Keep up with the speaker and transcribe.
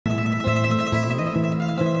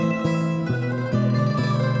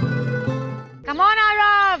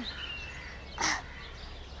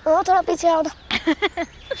थोड़ा पीछे आओ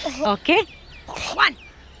ना। Okay 1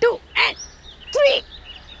 2 and 3।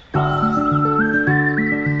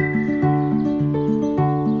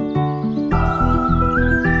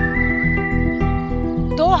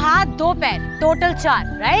 दो हाथ दो पैर, टोटल 4,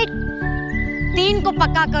 राइट? 3 को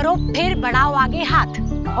पक्का करो, फिर बढ़ाओ आगे हाथ।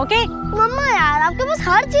 ओके? मम्मा यार, आपके पास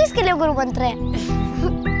हर चीज के लिए गुरु मंत्र है।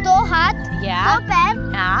 2 हाथ, 2 पैर,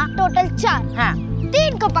 टोटल 4।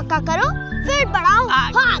 3 को पक्का करो, फिर बढ़ाओ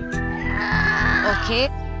हाथ। Okay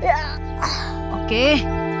okay.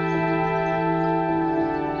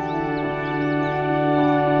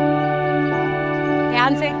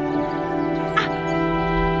 ध्यान से।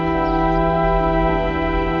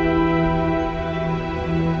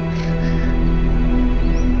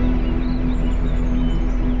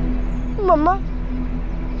 मम्मा,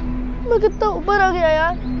 मैं कितना ऊपर आ गया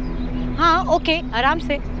यार। हाँ ओके, आराम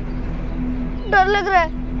से। डर लग रहा है।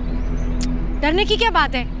 डरने की क्या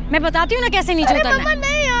बात है, मैं बताती हूँ ना कैसे नीचे उतरना है। मम्मा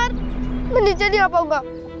नहीं यार, मैं नीचे नहीं आ पाऊंगा।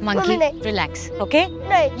 Monkey, relax, okay?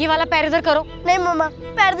 नहीं। ये वाला पैर इधर करो। नहीं मम्मा,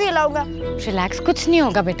 पैर नहीं हिलाऊंगा। रिलैक्स, कुछ नहीं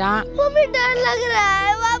होगा बेटा। मम्मी डर लग रहा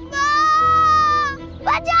है। पापा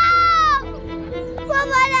बचाओ।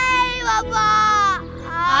 पापा नहीं, पापा।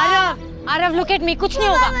 Aarav, Aarav look at me, कुछ नहीं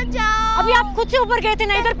होगा। अभी आप खुद से ऊपर गए थे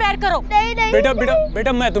ना, इधर पैर करो। नहीं नहीं बेटा बेटा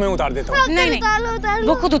बेटा, मैं तुम्हें उतार देता हूँ। नहीं नहीं,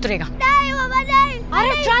 वो खुद उतरेगा। नहीं पापा नहीं।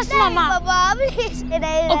 अरे ट्रस्ट मम्मा। पापा प्लीज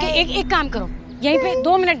नहीं। ओके, एक काम करो, यहीं पे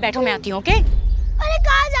 2 मिनट बैठो, मैं आती हूँ। ओके? अरे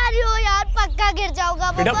कहाँ जा रही हो यार, पक्का गिर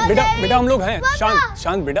जाऊंगा। बेटा बेटा बेटा, हम लोग हैं। शांत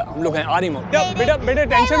शांत बेटा, हम लोग हैं। आ रही मम्मा। बेटा बेटा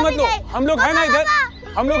टेंशन मत लो, हम लोग हैं ना इधर,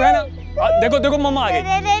 हम लोग हैं ना। देखो देखो मम्मा आ गई।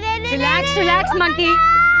 Relax relax monkey,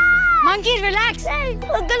 monkey relax.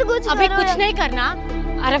 Uncle कुछ अभी कुछ नहीं करना।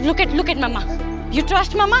 Aarav look at mamma, you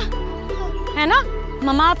trust मम्मा, है ना?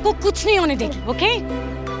 मम्मा आपको कुछ नहीं होने देगी। Okay?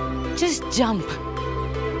 Just jump.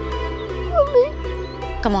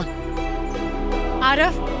 Come on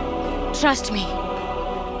Aarav, trust me.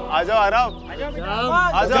 आ जाओ आराव,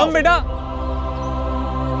 आ जाओ बेटा।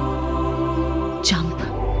 जंप।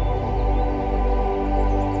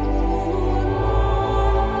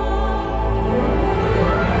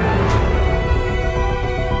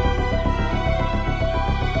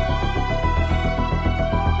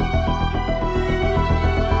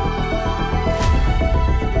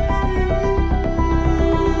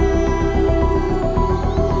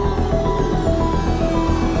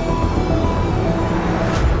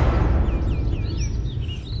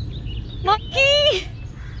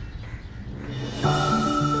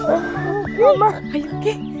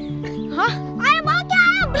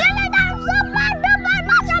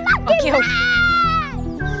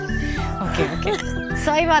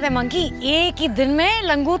 सही बात है मंकी, एक ही दिन में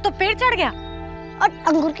लंगूर तो पेड़ चढ़ गया और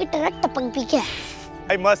अंगूर की तरह टपक भी गया।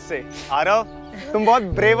 भाई मस्त से आरव, तुम बहुत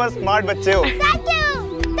ब्रेव और स्मार्ट बच्चे हो। Thank you,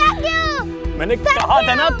 thank you. मैंने कहा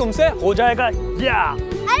था ना तुमसे हो जाएगा। या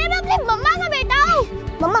अरे मैं अपनी मम्मा का बेटा हूँ।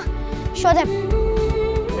 मम्मा शो देम।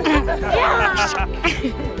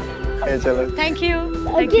 चलो। Thank you,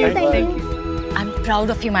 thank you, thank you. I am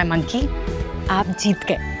proud of you my monkey, आप जीत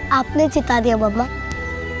गए। आपने जिता दिया मम्मा।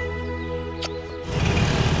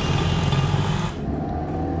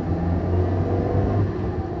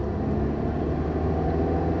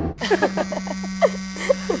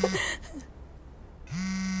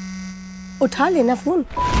 उठा लेना फोन,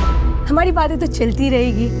 हमारी बातें तो चलती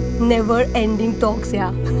रहेगी। नेवर एंडिंग टॉक्स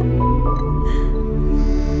यार।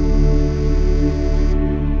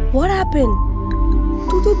 What happened?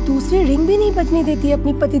 तू तो दूसरी रिंग भी नहीं बजने देती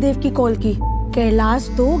अपनी पतिदेव की कॉल की। कैलाश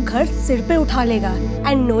तो घर सिर पे उठा लेगा।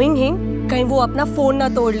 एंड नोइंग हिम, कहीं वो अपना फोन ना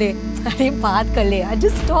तोड़ ले। अरे बात कर ले यार,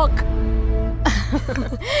 जस्ट टॉक।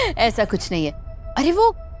 ऐसा कुछ नहीं है। अरे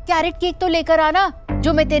वो कैरेट केक तो लेकर आना,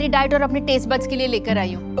 जो मैं तेरी डाइट और अपने टेस्ट बड्स के लिए लेकर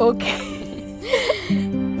आई हूँ। ओके।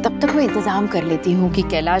 तब तक मैं इंतजाम कर लेती हूँ कि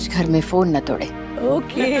कैलाश घर में फोन न तोड़े।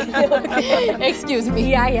 ओके। Excuse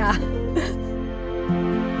me. या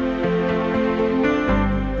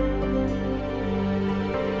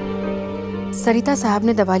सरिता साहब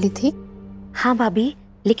ने दवा ली थी? हाँ भाभी,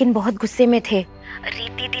 लेकिन बहुत गुस्से में थे।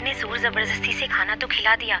 रीत दीदी ने जोर जबरदस्ती से खाना तो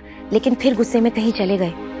खिला दिया, लेकिन फिर गुस्से में कहीं चले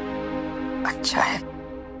गए। अच्छा है।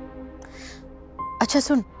 अच्छा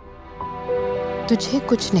सुन, तुझे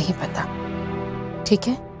कुछ नहीं पता, ठीक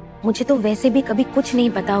है? मुझे तो वैसे भी कभी कुछ नहीं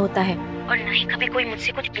पता होता है, और न ही कभी कोई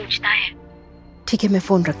मुझसे कुछ पूछता है। ठीक है, मैं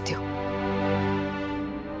फोन रखती हूँ।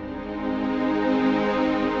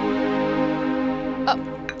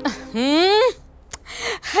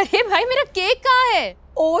 अरे भाई, मेरा केक कहाँ है?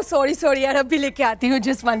 ओ सॉरी सॉरी यार, अभी लेके आती हूँ,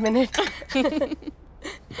 जस्ट 1 मिनट।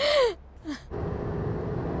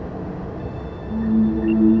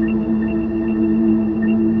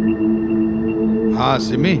 हाँ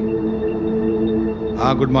सिमी,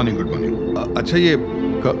 हाँ गुड मॉर्निंग गुड मॉर्निंग। अच्छा ये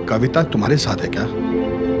कविता तुम्हारे साथ है क्या?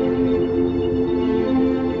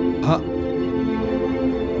 हाँ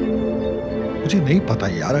मुझे नहीं पता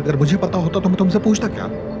यार, अगर मुझे पता होता तो मैं तुमसे पूछता क्या?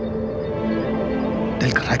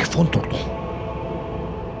 दिल कर रहा है कि फोन तोड़ दूं।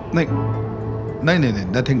 नहीं नहीं नहीं नहीं,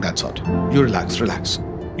 nothing that sort. You relax relax,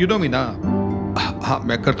 you know मी ना। हाँ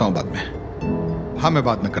मैं करता हूँ बाद में। हाँ मैं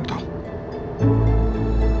बाद में करता हूँ।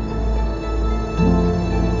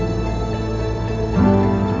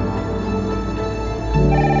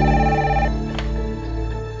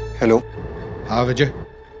 हेलो। हाँ विजय।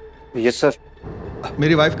 Yes sir.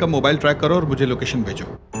 मेरी वाइफ का मोबाइल ट्रैक करो और मुझे लोकेशन भेजो।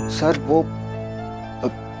 सर वो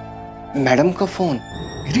मैडम का फोन।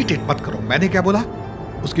 इरिटेट मत करो, मैंने क्या बोला?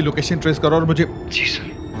 उसकी लोकेशन ट्रेस करो और मुझे। जी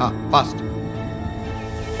सर। हाँ फास्ट।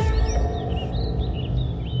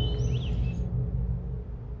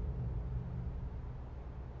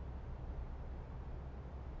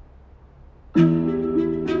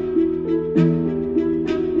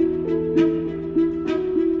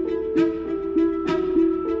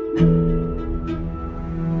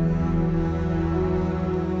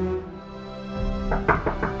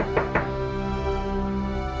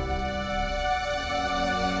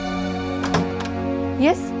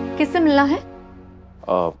 किससे मिलना है?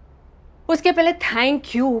 उसके पहले थैंक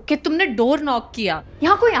यू कि तुमने डोर नॉक किया।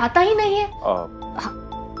 यहाँ कोई आता ही नहीं है।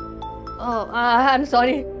 आई एम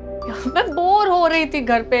सॉरी, मैं बोर हो रही थी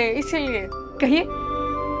घर पे, इसीलिए। कहिए।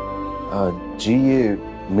 जी ये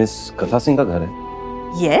मिस कथा सिंह का घर है?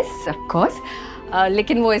 यस ऑफ कोर्स,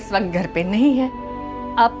 लेकिन वो इस वक्त घर पे नहीं है।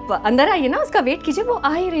 आप अंदर आइए ना, उसका वेट कीजिए, वो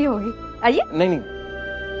आ ही रही होगी। आइए। नहीं नहीं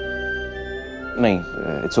नहीं,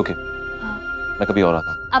 इट्स ओके, मैं कभी और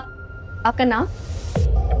आता हूँ। आपका नाम?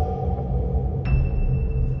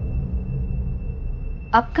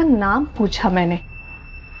 आपका नाम पूछा मैंने।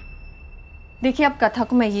 देखिए अब कथा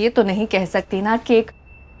को मैं ये तो नहीं कह सकती ना कि एक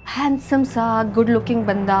हैंडसम सा गुड लुकिंग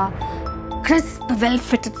बंदा क्रिस्प वेल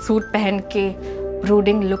फिटेड सूट पहन के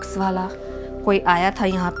ब्रूडिंग लुक्स वाला कोई आया था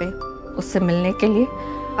यहाँ पे उससे मिलने के लिए।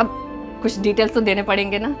 अब कुछ डिटेल्स तो देने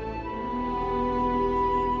पड़ेंगे ना।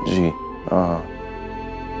 जी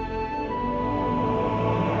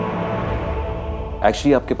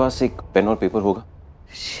एक्चुअली आपके पास एक पेन और पेपर होगा?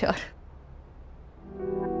 श्योर।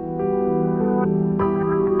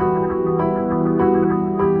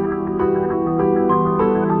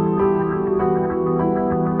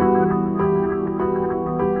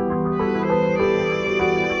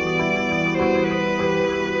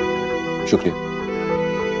 शुक्रिया।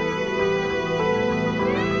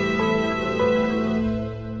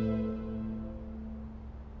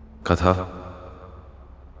 कथा,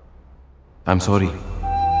 आई एम सॉरी,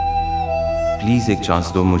 प्लीज एक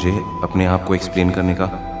चांस दो मुझे अपने आप को एक्सप्लेन करने का।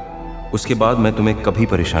 उसके बाद मैं तुम्हें कभी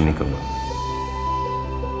परेशान नहीं करूंगा।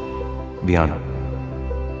 वियान,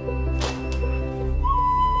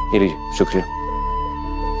 ये लीजिए। शुक्रिया।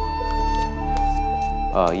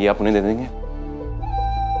 ये आप उन्हें दे देंगे?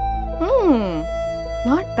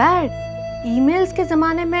 Not bad. ईमेल्स के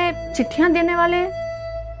जमाने में चिट्ठियां देने वाले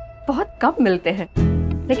बहुत कम मिलते हैं,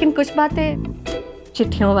 लेकिन कुछ बातें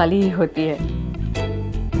चिट्ठियों वाली ही होती है।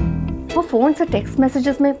 वो फोन से टेक्स्ट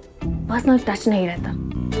मैसेजेस में पर्सनल टच नहीं रहता।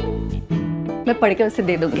 मैं पढ़ के उसे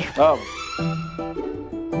दे दूंगी।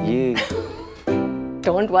 ये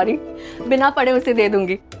डोंट वरी, बिना पढ़े उसे दे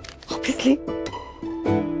दूंगी ऑब्वियसली।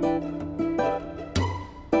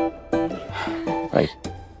 राइट।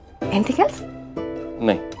 Anything else?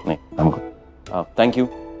 नहीं नहीं, I am good, thank you.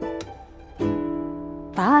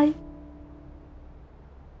 Bye.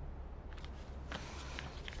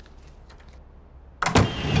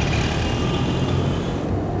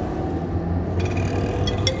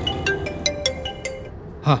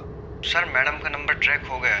 हाँ सर, मैडम का नंबर ट्रैक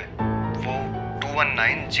हो गया है। वो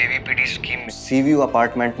 219 JVPD स्कीम सीव्यू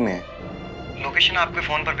अपार्टमेंट में है। लोकेशन आपके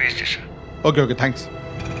फोन पर भेज दी सर। Okay okay thanks.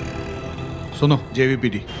 सुनो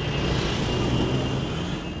JVPD,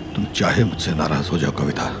 तुम चाहे मुझसे नाराज हो जाओ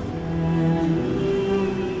कविता,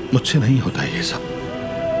 मुझसे नहीं होता ये सब।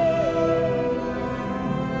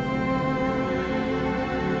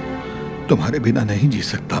 तुम्हारे बिना नहीं जी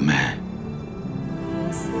सकता मैं।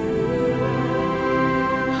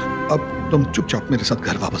 अब तुम चुपचाप मेरे साथ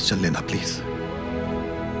घर वापस चल लेना प्लीज।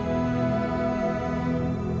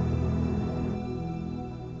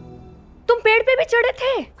 तुम पेड़ पे भी चढ़े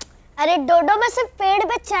थे? अरे डोडो, मैं सिर्फ पेड़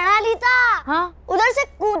पे चढ़ा ली था। हाँ? उधर से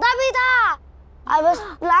कूदा भी था। I was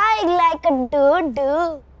flying like a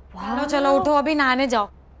dodo. चलो चलो उठो, अभी नहाने जाओ।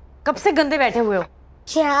 कब से गंदे बैठे हुए हो?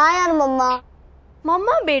 क्या यार मम्मा?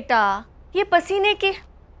 मम्मा बेटा, ये पसीने की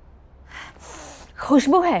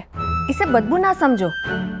खुशबू है, इसे बदबू ना समझो।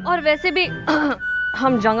 और वैसे भी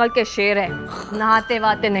हम जंगल के शेर हैं, नहाते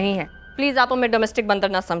वाते नहीं हैं। प्लीज आप हमें डोमेस्टिक बंदर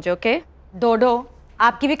ना समझो, ओके? डोडो,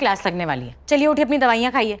 आपकी भी क्लास लगने वाली है। चलिए उठिए, अपनी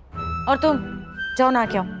दवाइयाँ खाइए। और तुम जाओ ना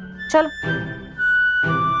क्या, चलो।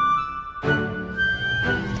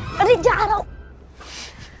 अरे जा रहा हूँ।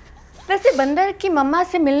 वैसे बंदर की मम्मा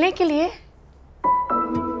से मिलने के लिए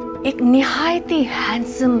एक निहायत ही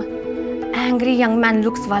handsome angry young man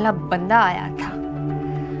looks वाला बंदा आया था।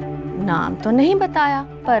 नाम तो नहीं बताया,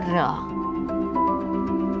 पर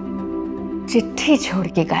चिट्ठी छोड़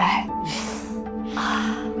के गया है।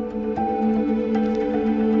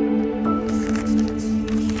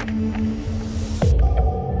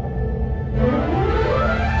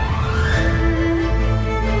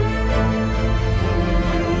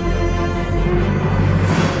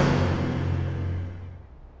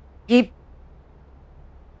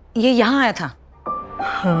 ये यहाँ आया था।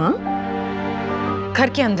 हाँ? घर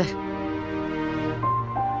के अंदर।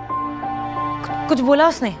 कुछ बोला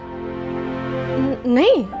उसने?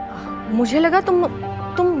 नहीं, मुझे लगा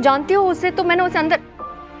तुम जानती हो उसे, तो मैंने उसे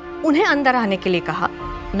उन्हें अंदर आने के लिए कहा।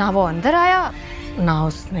 ना वो अंदर आया, ना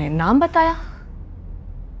उसने नाम बताया।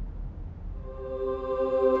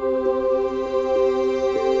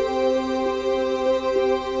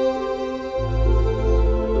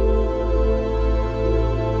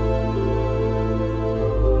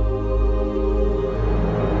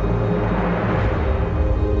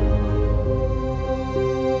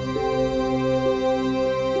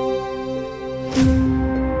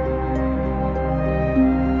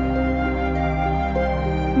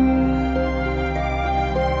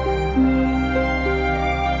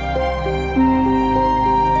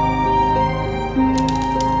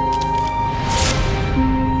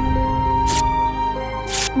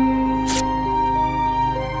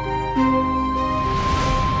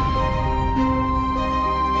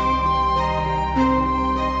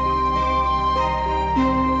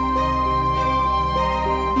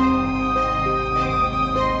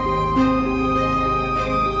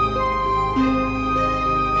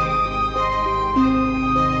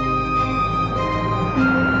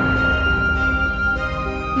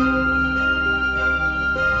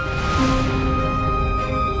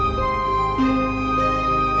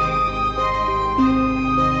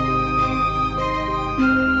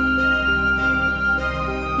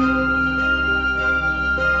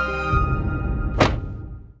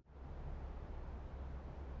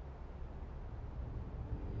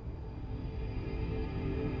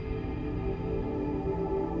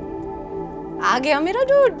 आ गया मेरा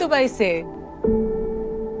डूड दुबई से।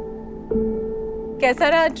 कैसा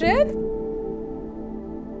रहा ट्रिप?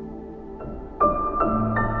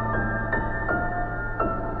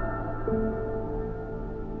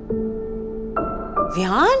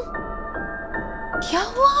 वियान, क्या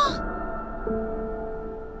हुआ?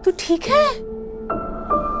 तू ठीक है?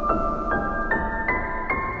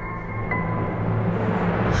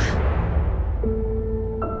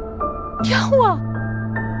 क्या हुआ?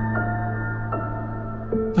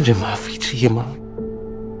 मुझे माफी चाहिए माँ।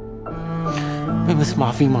 मैं बस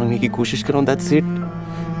माफी मांगने की कोशिश कर रहा हूँ, that's it।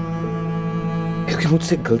 क्योंकि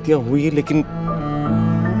मुझसे गलतियां हुई है, लेकिन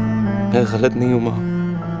मैं गलत नहीं हूँ माँ।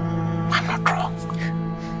 I'm not wrong।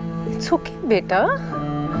 It's okay बेटा।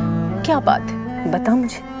 क्या बात है? बता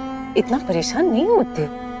मुझे। इतना परेशान नहीं होते।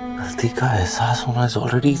 गलती का एहसास होना is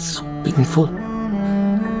already so painful।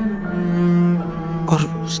 और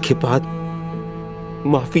उसके बाद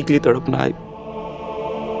माफी के लिए तड़पना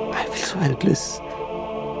I feel so helpless।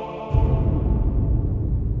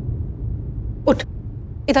 उठ,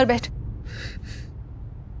 इधर बैठ।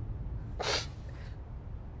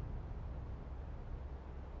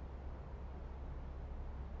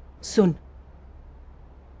 सुन,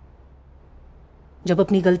 जब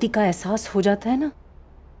अपनी गलती का एहसास हो जाता है ना,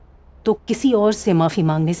 तो किसी और से माफी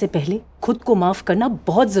मांगने से पहले खुद को माफ करना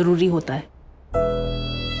बहुत जरूरी होता है।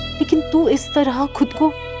 लेकिन तू इस तरह खुद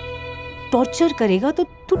को टॉर्चर करेगा तो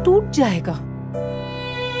तू टूट जाएगा,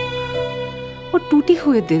 और टूटे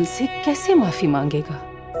हुए दिल से कैसे माफी मांगेगा?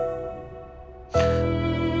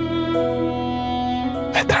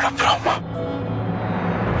 मैं तड़प रहा हूँ।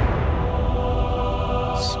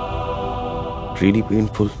 Really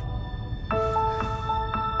painful।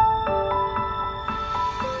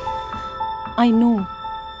 I know।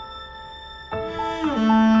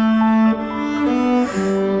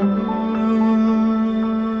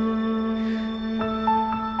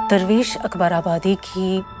 दरवेश अकबराबादी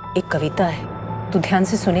की एक कविता है, तू ध्यान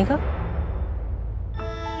से सुनेगा?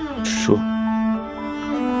 Sure।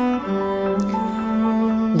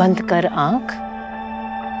 बंद कर आंख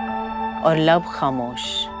और लब खामोश,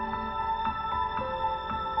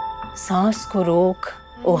 सांस को रोक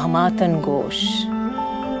ओ हमातन गोश,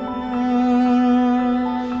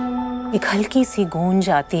 एक हल्की सी गूंज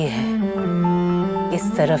आती है, इस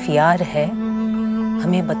तरफ यार है,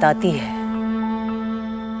 हमें बताती है,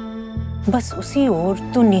 बस उसी ओर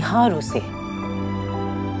तू निहार उसे,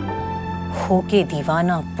 होके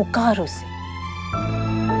दीवाना पुकार उसे,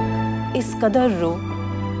 इस कदर रो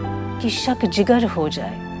कि शक जिगर हो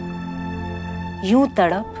जाए, यूं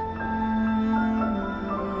तड़प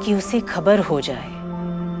कि उसे खबर हो जाए।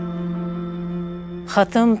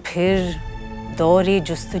 खत्म फिर दौरे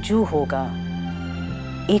जुस्तजू होगा,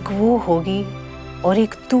 एक वो होगी और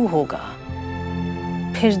एक तू होगा,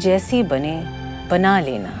 फिर जैसी बने बना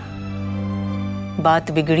लेना,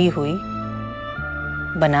 बात बिगड़ी हुई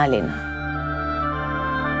बना लेना।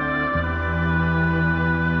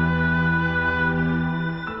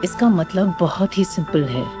 इसका मतलब बहुत ही सिंपल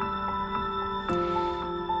है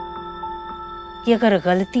कि अगर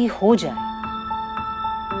गलती हो जाए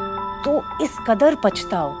तो इस कदर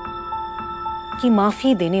पछताओ कि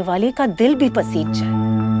माफी देने वाले का दिल भी पसीज जाए।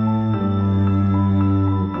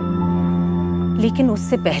 लेकिन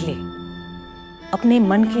उससे पहले अपने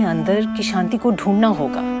मन के अंदर की शांति को ढूंढना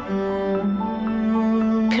होगा,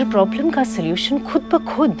 फिर प्रॉब्लम का सलूशन खुद ब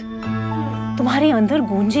खुद तुम्हारे अंदर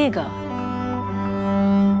गूंजेगा।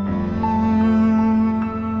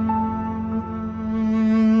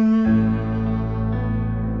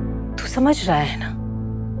 तू समझ रहा है ना?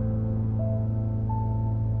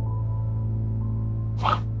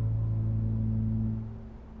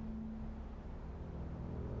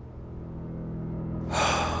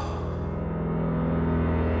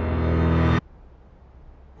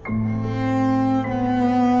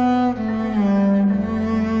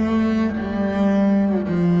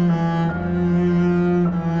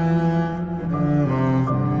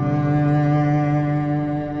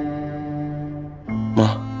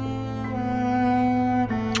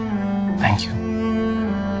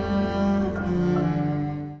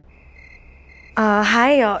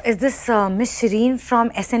 Is this Miss Sheen from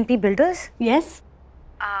S&P Builders? Yes.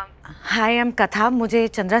 Hi, I'm Katha. मुझे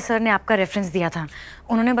चंद्रा सर ने आपका रेफरेंस दिया था।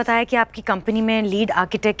 उन्होंने बताया कि आपकी कंपनी में लीड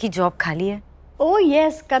आर्किटेक्ट की जॉब खाली है। Oh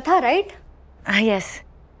yes, Katha, right? Yes.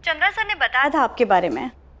 Chandra sir ने बताया था आपके बारे में।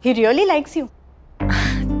 He really likes you.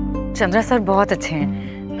 Chandra sir बहुत अच्छे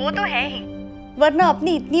हैं। वो तो है ही, वरना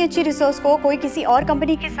अपनी इतनी अच्छी रिसोर्स को कोई किसी और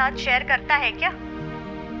कंपनी के साथ शेयर करता है क्या?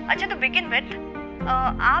 अच्छा, तो बिगिन विद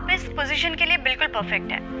आप इस पोजीशन के लिए बिल्कुल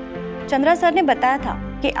परफेक्ट है। चंद्रा सर ने बताया था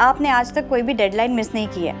कि आपने आज तक कोई भी डेडलाइन मिस नहीं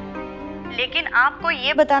की है, लेकिन आपको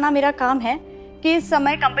ये बताना मेरा काम है कि इस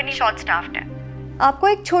समय कंपनी शॉर्ट स्टाफ्ड है। आपको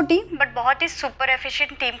एक छोटी बट बहुत ही सुपर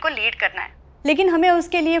एफिशिएंट टीम को लीड करना है, लेकिन हमें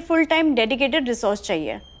उसके लिए फुल टाइम डेडिकेटेड रिसोर्स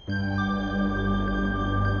चाहिए।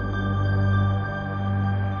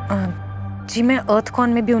 जी, मैं अर्थकॉन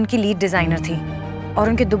में भी उनकी लीड डिज़ाइनर थी और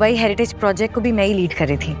उनके दुबई हेरिटेज प्रोजेक्ट को भी मैं ही लीड कर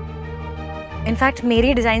रही थी। इनफैक्ट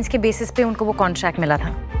मेरी डिज़ाइंस के बेसिस पे उनको वो कॉन्ट्रैक्ट मिला था।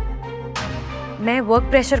 मैं वर्क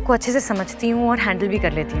प्रेशर को अच्छे से समझती हूँ और हैंडल भी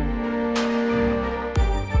कर लेती हूँ,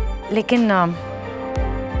 लेकिन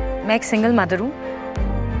मैं एक सिंगल मदर हूँ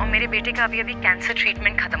और मेरे बेटे का अभी कैंसर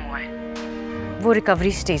ट्रीटमेंट ख़त्म हुआ है। वो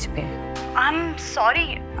रिकवरी स्टेज पे है। I am sorry,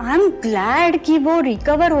 I am glad कि वो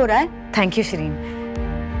रिकवर हो रहा है। Thank you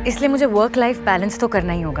श्रीन। इसलिए मुझे वर्क लाइफ बैलेंस तो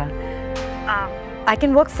करना ही होगा। I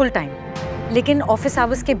can work full time, लेकिन ऑफिस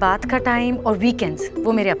आवर्स के बाद का टाइम और वीकेंड्स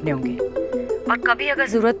वो मेरे अपने होंगे, और कभी अगर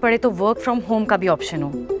ज़रूरत पड़े तो वर्क फ्रॉम होम का भी ऑप्शन हो।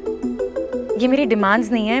 ये मेरी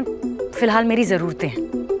डिमांड्स नहीं है, फिलहाल मेरी ज़रूरतें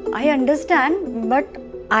हैं। I understand, but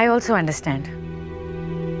I also understand.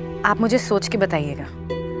 आप मुझे सोच के बताइएगा।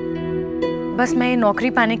 बस मैं ये नौकरी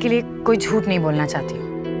पाने के लिए कोई झूठ नहीं बोलना चाहती हूँ।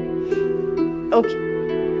 ओके।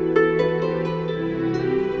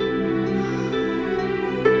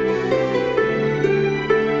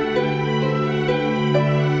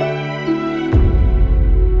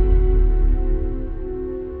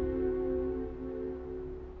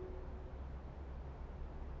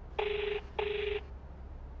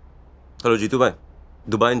 हेलो जीतू भाई,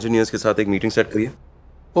 दुबई इंजीनियर्स के साथ एक मीटिंग सेट करिए।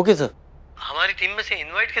 Okay sir. हमारी टीम में से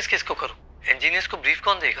इनवाइट किस किस को करूं? इंजीनियर्स को ब्रीफ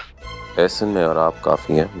कौन देगा? एसन में और आप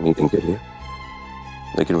काफ़ी हैं मीटिंग के लिए,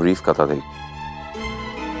 लेकिन ब्रीफ कथा देगी।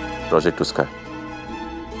 प्रोजेक्ट उसका है,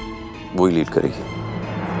 वही लीड करेगी।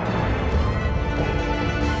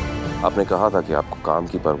 आपने कहा था कि आपको काम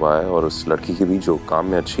की परवाह है और उस लड़की की भी जो काम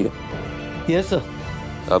में अच्छी है। Yes sir.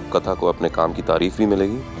 अब कथा को अपने काम की तारीफ भी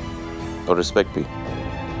मिलेगी और रिस्पेक्ट भी।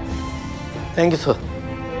 Thank you sir.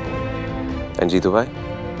 And Jitu भाई,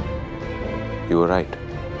 यू आर राइट,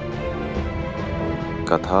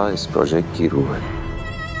 कथा इस प्रोजेक्ट की रूह है।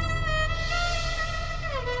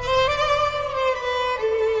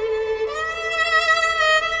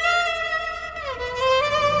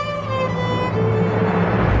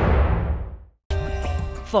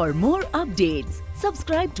 For more updates,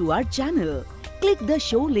 subscribe to our channel, click the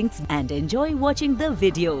show links and enjoy watching the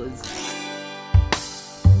videos.